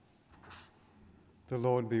The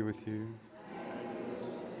Lord be with you.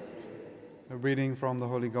 A reading from the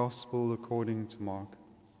Holy Gospel according to Mark.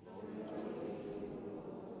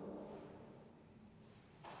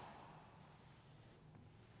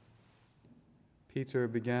 Peter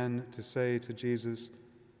began to say to Jesus,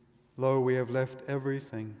 "Lo, we have left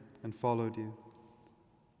everything and followed you."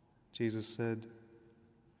 Jesus said,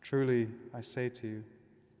 "Truly, I say to you,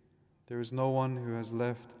 there is no one who has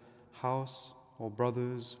left house or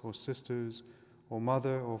brothers or sisters or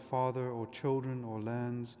mother or father or children or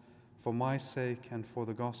lands for my sake and for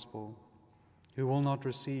the gospel, who will not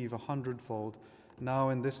receive 100-fold now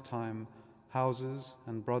in this time houses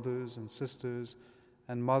and brothers and sisters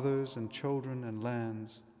and mothers and children and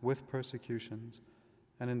lands with persecutions,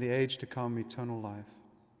 and in the age to come eternal life.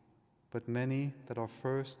 But many that are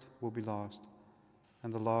first will be last,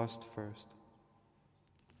 and the last first."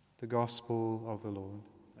 The Gospel of the Lord.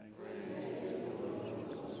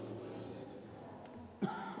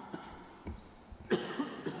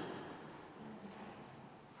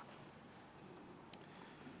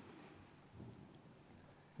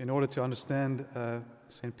 In order to understand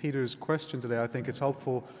St. Peter's question today, I think it's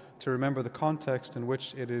helpful to remember the context in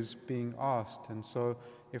which it is being asked. And so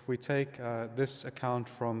if we take this account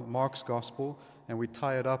from Mark's Gospel and we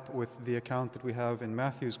tie it up with the account that we have in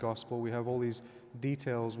Matthew's Gospel, we have all these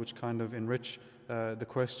details which kind of enrich the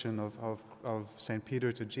question of St.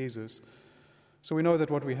 Peter to Jesus. So we know that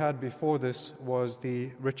what we had before this was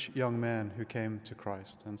the rich young man who came to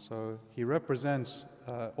Christ. And so he represents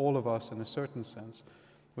all of us in a certain sense,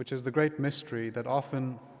 which is the great mystery that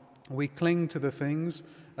often we cling to the things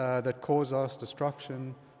that cause us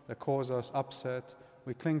destruction, that cause us upset.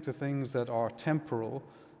 We cling to things that are temporal,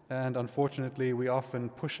 and unfortunately we often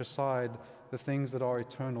push aside the things that are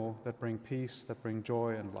eternal, that bring peace, that bring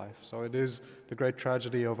joy and life. So it is the great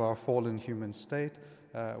tragedy of our fallen human state,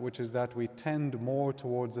 which is that we tend more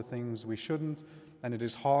towards the things we shouldn't, and it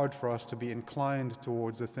is hard for us to be inclined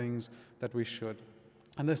towards the things that we should.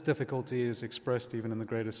 And this difficulty is expressed even in the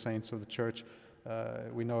greatest saints of the Church.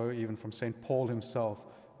 We know even from St. Paul himself,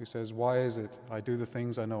 who says, "Why is it I do the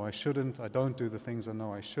things I know I shouldn't, I don't do the things I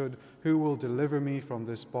know I should? Who will deliver me from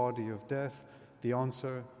this body of death?" The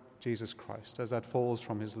answer, Jesus Christ, as that falls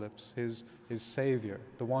from his lips, his Savior,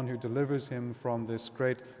 the one who delivers him from this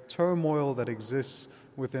great turmoil that exists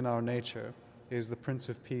within our nature, is the Prince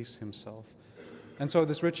of Peace himself. And so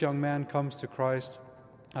this rich young man comes to Christ,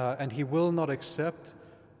 and he will not accept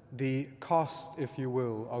the cost, if you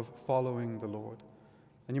will, of following the Lord.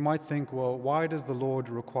 And you might think, well, why does the Lord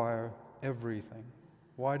require everything?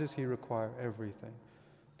 Why does he require everything?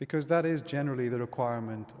 Because that is generally the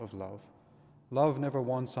requirement of love. Love never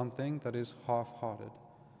wants something that is half-hearted.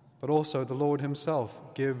 But also the Lord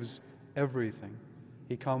himself gives everything.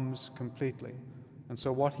 He comes completely. And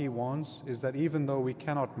so what he wants is that even though we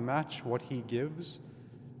cannot match what he gives,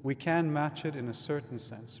 we can match it in a certain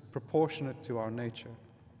sense, proportionate to our nature.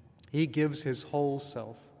 He gives his whole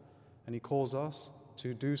self, and he calls us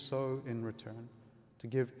to do so in return, to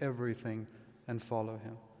give everything and follow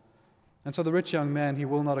him. And so the rich young man, he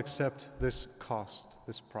will not accept this cost,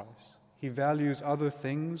 this price. He values other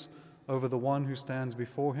things over the one who stands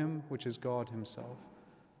before him, which is God himself.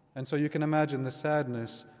 And so you can imagine the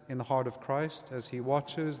sadness in the heart of Christ as he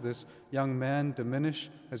watches this young man diminish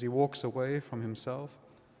as he walks away from himself.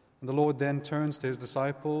 And the Lord then turns to his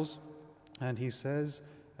disciples and he says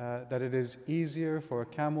that it is easier for a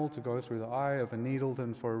camel to go through the eye of a needle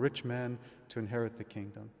than for a rich man to inherit the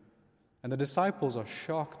kingdom. And the disciples are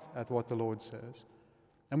shocked at what the Lord says.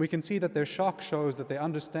 And we can see that their shock shows that they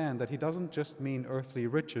understand that he doesn't just mean earthly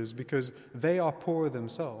riches, because they are poor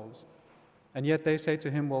themselves. And yet they say to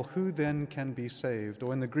him, well, who then can be saved?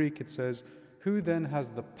 Or in the Greek it says, who then has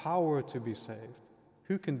the power to be saved?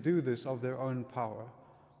 Who can do this of their own power?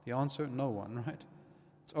 The answer, no one, right?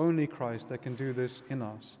 It's only Christ that can do this in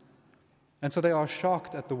us. And so they are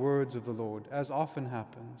shocked at the words of the Lord, as often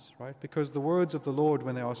happens, right? Because the words of the Lord,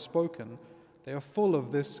 when they are spoken, they are full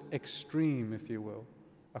of this extreme, if you will,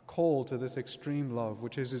 a call to this extreme love,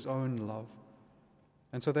 which is his own love.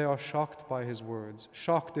 And so they are shocked by his words,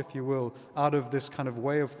 shocked, if you will, out of this kind of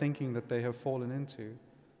way of thinking that they have fallen into.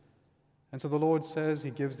 And so the Lord says,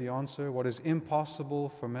 he gives the answer, what is impossible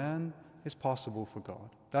for man is possible for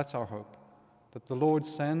God. That's our hope, that the Lord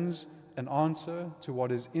sends an answer to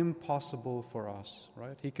what is impossible for us,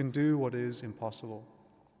 right? He can do what is impossible.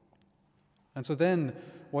 And so then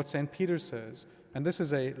what St. Peter says, and this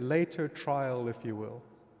is a later trial, if you will.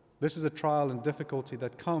 This is a trial and difficulty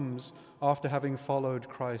that comes after having followed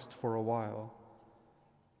Christ for a while.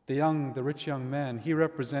 The rich young man, he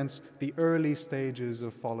represents the early stages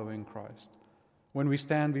of following Christ. When we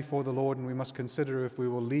stand before the Lord and we must consider if we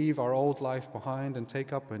will leave our old life behind and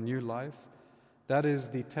take up a new life, that is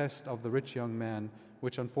the test of the rich young man,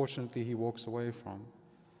 which unfortunately he walks away from.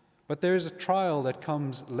 But there is a trial that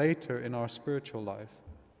comes later in our spiritual life.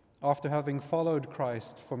 After having followed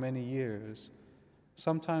Christ for many years,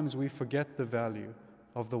 sometimes we forget the value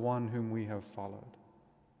of the one whom we have followed.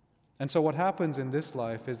 And so what happens in this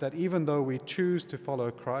life is that even though we choose to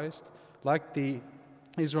follow Christ, like the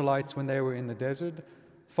Israelites when they were in the desert,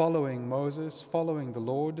 following Moses, following the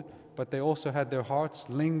Lord, but they also had their hearts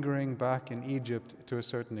lingering back in Egypt to a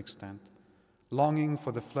certain extent, longing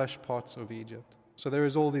for the flesh pots of Egypt. So there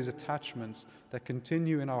is all these attachments that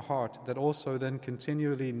continue in our heart that also then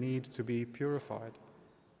continually need to be purified.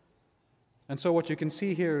 And so what you can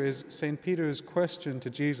see here is St. Peter's question to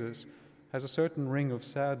Jesus has a certain ring of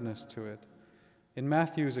sadness to it. In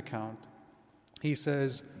Matthew's account, he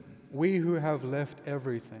says, "We who have left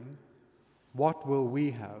everything, what will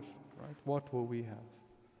we have?" Right? What will we have?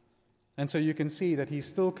 And so you can see that he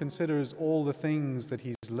still considers all the things that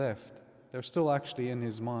he's left. They're still actually in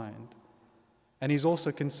his mind. And he's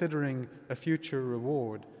also considering a future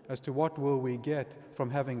reward as to what will we get from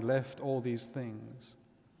having left all these things.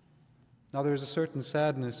 Now there is a certain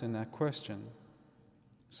sadness in that question.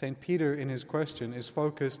 St. Peter in his question is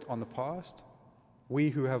focused on the past,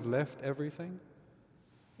 we who have left everything,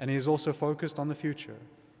 and he is also focused on the future.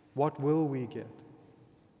 What will we get?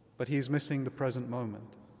 But he's missing the present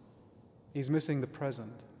moment. He's missing the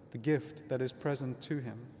present, the gift that is present to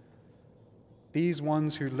him. These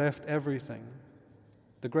ones who left everything,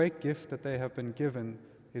 the great gift that they have been given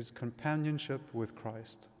is companionship with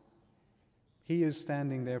Christ. He is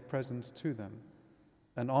standing there present to them,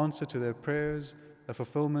 an answer to their prayers, a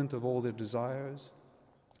fulfillment of all their desires,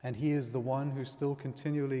 and he is the one who still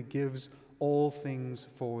continually gives all things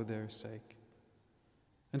for their sake.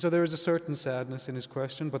 And so there is a certain sadness in his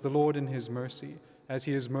question, but the Lord in his mercy, as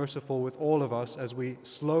he is merciful with all of us as we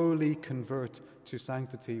slowly convert to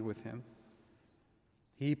sanctity with him,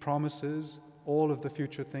 he promises all of the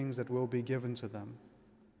future things that will be given to them.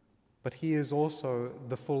 But he is also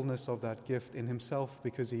the fullness of that gift in himself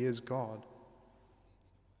because he is God.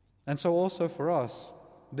 And so also for us,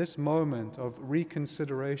 this moment of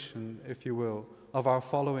reconsideration, if you will, of our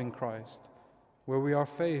following Christ, where we are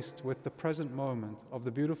faced with the present moment of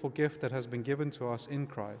the beautiful gift that has been given to us in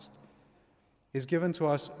Christ, is given to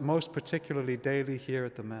us most particularly daily here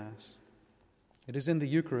at the Mass. It is in the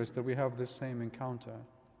Eucharist that we have this same encounter,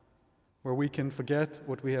 where we can forget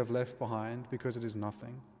what we have left behind because it is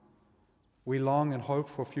nothing. We long and hope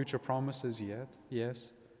for future promises yet,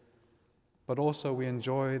 yes, but also we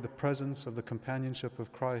enjoy the presence of the companionship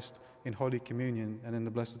of Christ in Holy Communion and in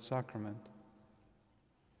the Blessed Sacrament.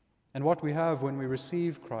 And what we have when we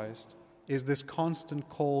receive Christ is this constant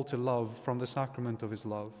call to love from the sacrament of his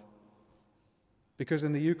love. Because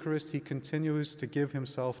in the Eucharist he continues to give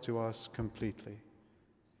himself to us completely.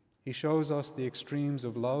 He shows us the extremes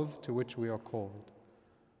of love to which we are called,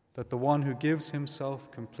 that the one who gives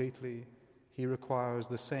himself completely, he requires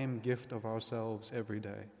the same gift of ourselves every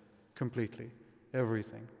day, completely,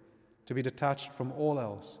 everything, to be detached from all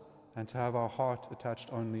else and to have our heart attached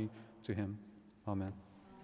only to him. Amen.